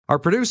Our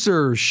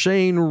producer,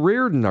 Shane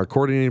Reardon, our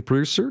coordinating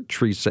producer,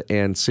 Teresa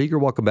Ann Seeger.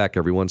 Welcome back,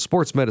 everyone.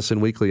 Sports Medicine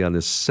Weekly on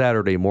this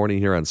Saturday morning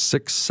here on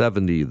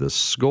 670 The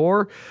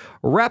Score.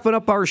 Wrapping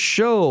up our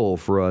show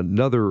for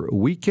another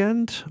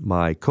weekend.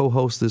 My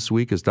co-host this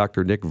week is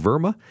Dr. Nick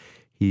Verma.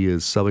 He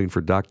is subbing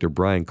for Dr.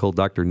 Brian Cole.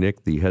 Dr.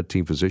 Nick, the head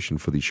team physician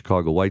for the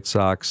Chicago White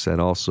Sox and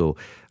also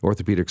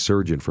orthopedic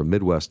surgeon for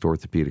Midwest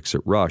Orthopedics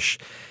at Rush.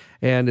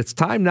 And it's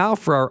time now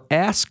for our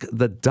Ask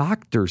the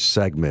Doctor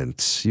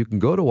segment. You can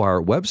go to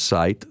our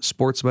website,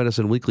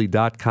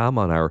 sportsmedicineweekly.com,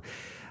 on our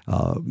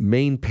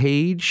main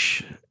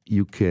page.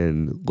 You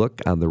can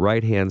look on the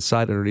right-hand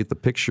side underneath the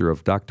picture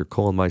of Dr.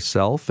 Cole and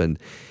myself, and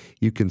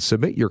you can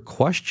submit your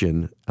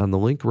question on the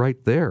link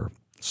right there.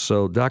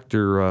 So,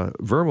 Dr.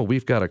 Verma,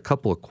 we've got a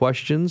couple of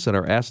questions in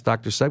our Ask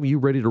Doctor segment. You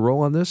ready to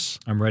roll on this?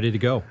 I'm ready to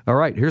go. All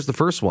right, here's the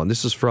first one.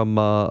 This is from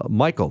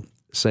Michael,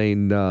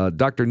 saying,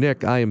 Dr.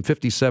 Nick, I am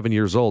 57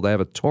 years old. I have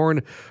a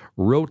torn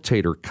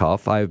rotator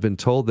cuff. I have been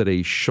told that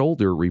a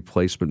shoulder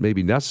replacement may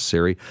be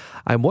necessary.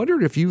 I'm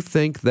wondering if you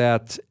think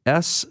that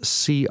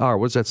SCR,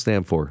 what does that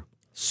stand for?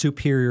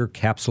 Superior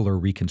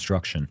capsular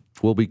reconstruction.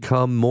 Will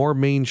become more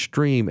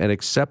mainstream and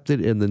accepted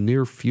in the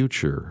near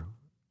future.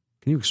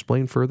 Can you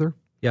explain further?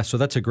 Yeah, so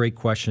that's a great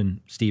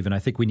question, Stephen. I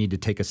think we need to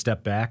take a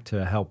step back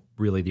to help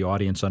really the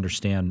audience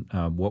understand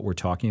what we're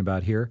talking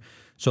about here.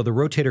 So the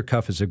rotator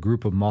cuff is a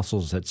group of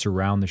muscles that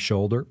surround the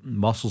shoulder.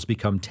 Muscles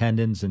become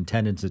tendons and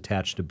tendons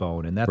attach to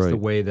bone, and that's the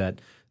way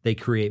that they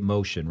create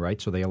motion,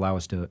 right? So they allow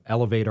us to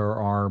elevate our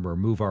arm or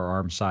move our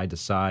arm side to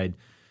side.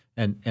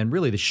 And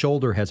really the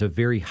shoulder has a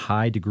very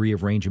high degree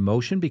of range of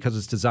motion because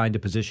it's designed to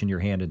position your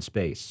hand in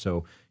space.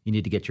 So you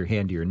need to get your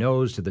hand to your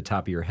nose, to the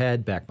top of your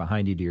head, back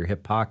behind you to your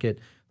hip pocket.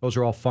 Those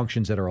are all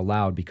functions that are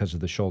allowed because of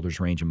the shoulder's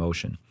range of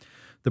motion.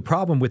 The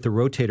problem with the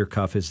rotator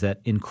cuff is that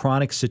in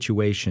chronic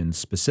situations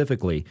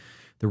specifically,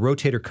 the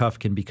rotator cuff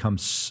can become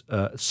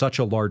such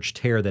a large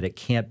tear that it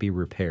can't be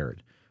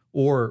repaired.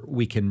 Or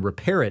we can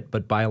repair it,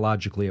 but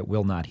biologically it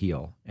will not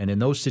heal. And in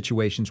those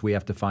situations, we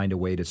have to find a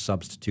way to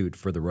substitute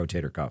for the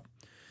rotator cuff.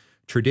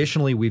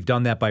 Traditionally, we've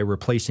done that by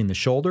replacing the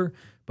shoulder,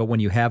 but when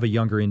you have a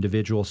younger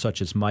individual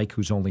such as Mike,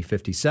 who's only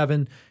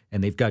 57,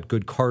 and they've got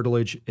good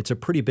cartilage, it's a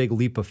pretty big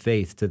leap of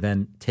faith to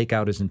then take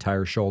out his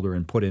entire shoulder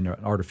and put in an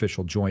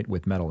artificial joint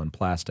with metal and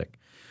plastic.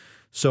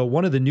 So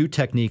one of the new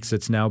techniques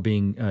that's now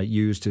being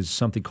used is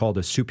something called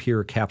a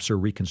superior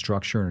capsular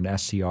reconstruction, or an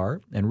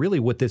SCR. And really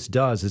what this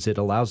does is it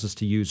allows us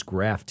to use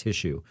graft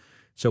tissue.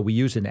 So we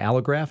use an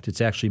allograft. It's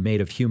actually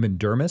made of human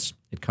dermis.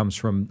 It comes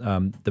from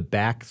the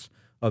backs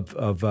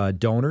of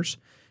donors,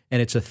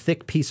 and it's a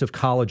thick piece of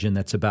collagen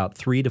that's about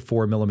 3 to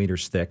 4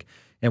 millimeters thick,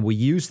 and we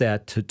use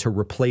that to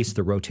replace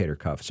the rotator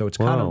cuff. So it's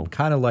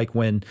kind of like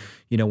when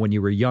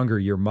you were younger,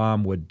 your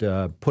mom would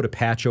put a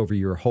patch over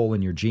your hole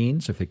in your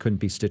jeans if it couldn't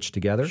be stitched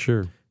together.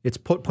 Sure. It's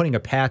putting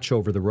a patch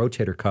over the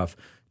rotator cuff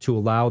to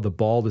allow the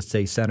ball to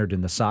stay centered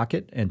in the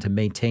socket and to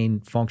maintain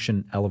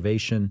function,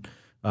 elevation,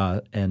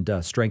 and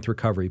strength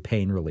recovery,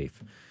 pain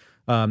relief.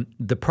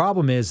 The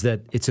problem is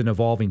that it's an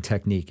evolving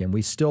technique, and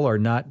we still are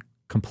not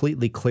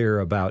completely clear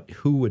about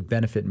who would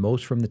benefit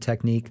most from the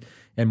technique,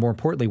 and more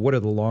importantly, what are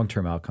the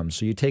long-term outcomes.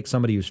 So you take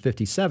somebody who's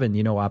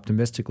 57,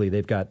 optimistically,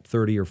 they've got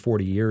 30 or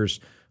 40 years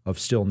of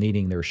still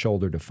needing their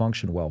shoulder to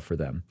function well for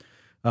them.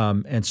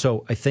 And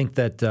so I think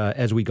that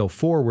as we go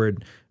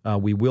forward,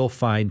 we will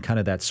find kind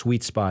of that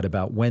sweet spot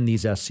about when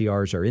these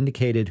SCRs are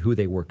indicated, who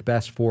they work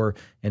best for,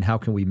 and how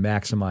can we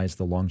maximize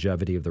the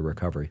longevity of the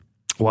recovery.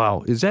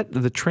 Wow. Is that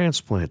the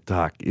transplant,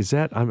 Doc? Is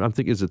that, I'm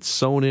thinking, is it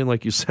sewn in,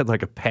 like you said,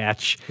 like a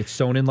patch? It's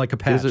sewn in like a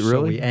patch. Is it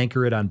really? So we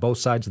anchor it on both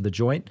sides of the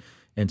joint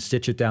and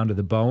stitch it down to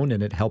the bone,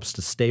 and it helps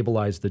to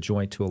stabilize the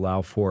joint to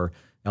allow for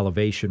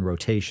elevation,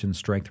 rotation,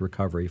 strength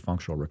recovery,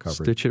 functional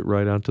recovery. Stitch it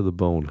right onto the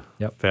bone.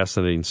 Yep.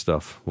 Fascinating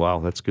stuff. Wow,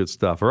 that's good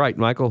stuff. All right,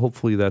 Michael,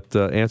 hopefully that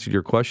answered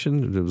your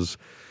question. It was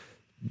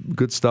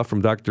good stuff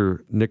from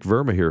Dr. Nick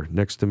Verma here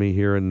next to me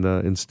here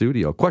in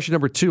studio. Question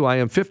number 2. I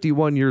am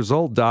 51 years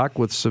old, Doc,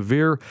 with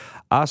severe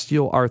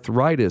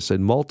osteoarthritis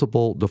and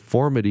multiple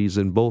deformities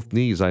in both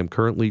knees. I am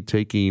currently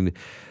taking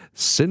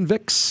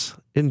Synvisc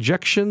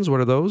injections. What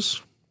are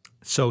those?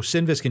 So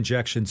Synvisc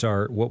injections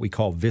are what we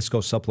call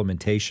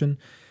viscosupplementation.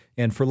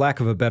 And for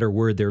lack of a better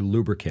word, they're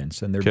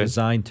lubricants. And they're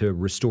designed to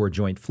restore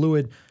joint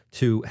fluid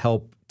to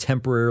help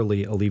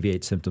temporarily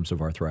alleviate symptoms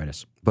of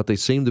arthritis. But they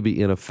seem to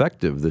be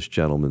ineffective, this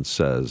gentleman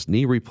says.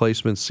 Knee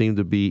replacements seem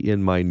to be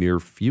in my near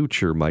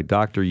future. My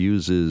doctor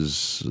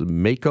uses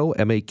Mako,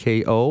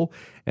 M-A-K-O,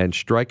 and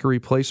striker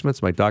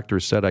replacements. My doctor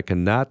said I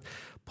cannot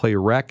play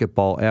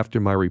racquetball after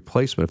my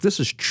replacement. If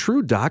this is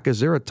true, Doc, is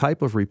there a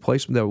type of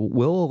replacement that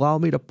will allow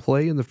me to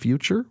play in the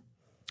future?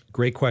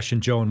 Great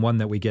question, Joe, and one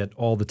that we get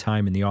all the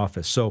time in the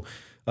office. So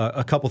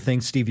a couple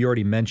things. Steve, you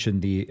already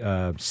mentioned the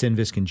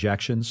Synvisc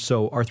injections.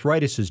 So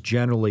arthritis is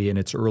generally in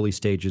its early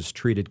stages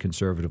treated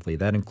conservatively.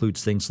 That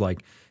includes things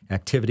like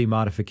activity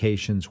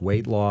modifications,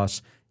 weight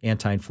loss,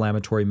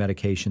 anti-inflammatory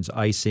medications,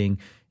 icing,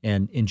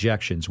 and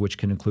injections, which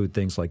can include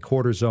things like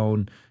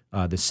cortisone,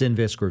 the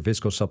Synvisc or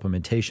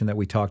viscosupplementation that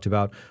we talked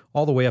about,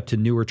 all the way up to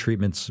newer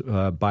treatments,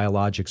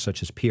 biologics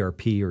such as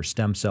PRP or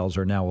stem cells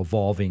are now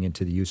evolving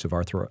into the use of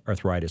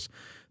arthritis.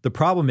 The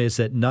problem is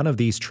that none of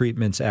these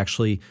treatments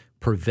actually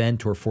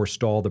prevent or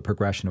forestall the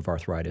progression of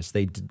arthritis.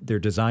 They're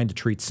designed to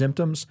treat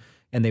symptoms,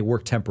 and they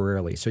work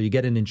temporarily. So you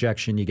get an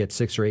injection, you get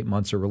 6 or 8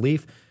 months of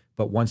relief,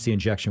 but once the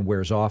injection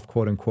wears off,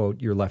 quote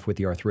unquote, you're left with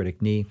the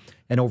arthritic knee.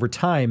 And over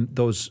time,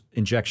 those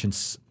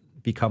injections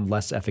become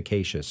less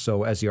efficacious.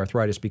 So as the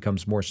arthritis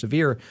becomes more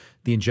severe,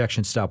 the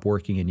injections stop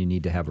working and you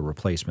need to have a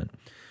replacement.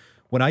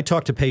 When I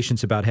talk to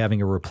patients about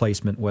having a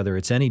replacement, whether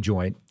it's any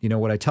joint,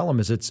 what I tell them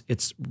is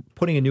it's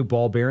putting a new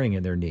ball bearing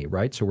in their knee,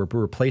 right? So we're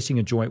replacing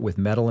a joint with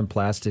metal and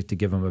plastic to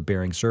give them a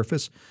bearing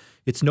surface.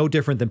 It's no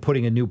different than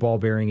putting a new ball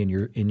bearing in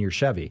your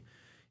Chevy.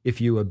 If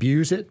you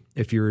abuse it,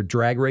 if you're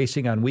drag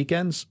racing on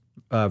weekends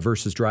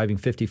versus driving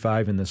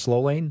 55 in the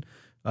slow lane,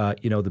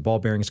 the ball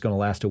bearing is going to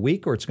last a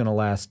week or it's going to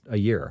last a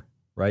year,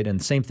 right? And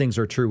same things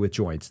are true with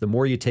joints. The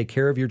more you take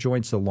care of your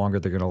joints, the longer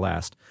they're going to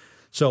last.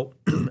 So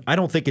I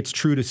don't think it's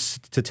true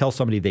to tell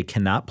somebody they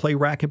cannot play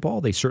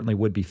racquetball. They certainly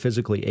would be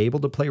physically able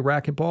to play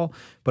racquetball,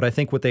 but I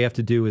think what they have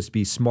to do is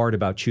be smart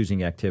about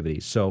choosing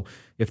activities. So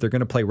if they're going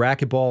to play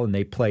racquetball and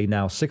they play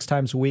now 6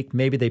 times a week,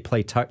 maybe they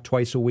play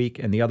twice a week,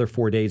 and the other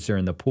 4 days they're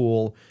in the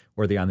pool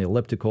or they're on the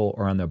elliptical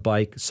or on their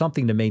bike,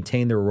 something to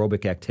maintain their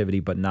aerobic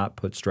activity but not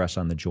put stress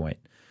on the joint.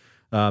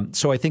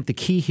 So I think the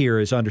key here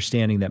is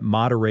understanding that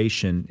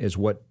moderation is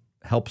what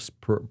helps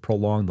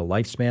prolong the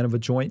lifespan of a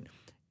joint.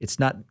 It's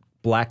not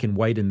black and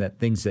white in that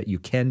things that you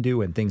can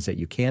do and things that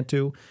you can't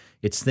do.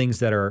 It's things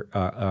that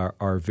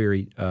are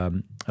very, I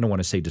don't want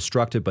to say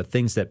destructive, but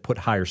things that put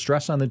higher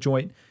stress on the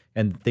joint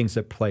and things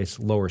that place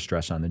lower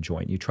stress on the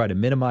joint. You try to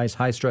minimize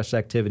high-stress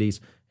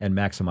activities and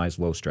maximize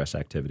low-stress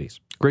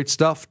activities. Great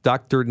stuff.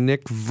 Dr.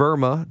 Nick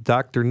Verma.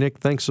 Dr. Nick,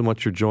 thanks so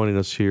much for joining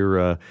us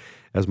here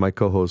as my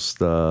co-host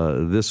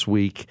this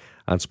week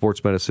on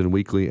Sports Medicine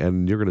Weekly,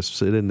 and you're going to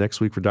sit in next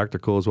week for Dr.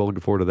 Cole as well.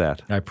 Looking forward to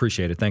that. I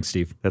appreciate it. Thanks,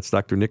 Steve. That's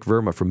Dr. Nick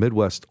Verma from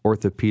Midwest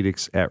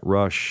Orthopedics at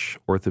Rush,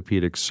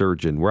 orthopedic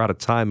surgeon. We're out of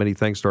time. Many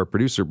thanks to our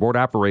producer, board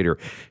operator,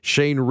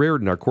 Shane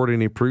Reardon. Our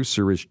coordinating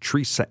producer is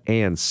Teresa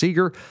Ann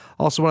Seeger.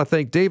 Also want to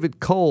thank David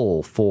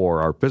Cole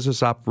for our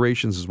business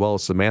operations, as well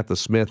as Samantha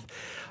Smith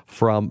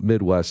from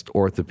Midwest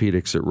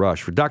Orthopedics at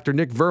Rush. For Dr.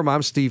 Nick Verma,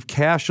 I'm Steve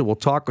Cashel. We'll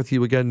talk with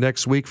you again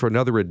next week for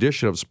another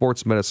edition of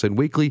Sports Medicine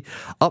Weekly.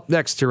 Up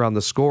next here on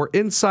The Score,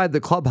 Inside the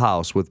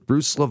Clubhouse with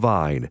Bruce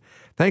Levine.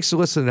 Thanks for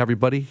listening,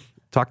 everybody.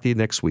 Talk to you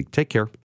next week. Take care.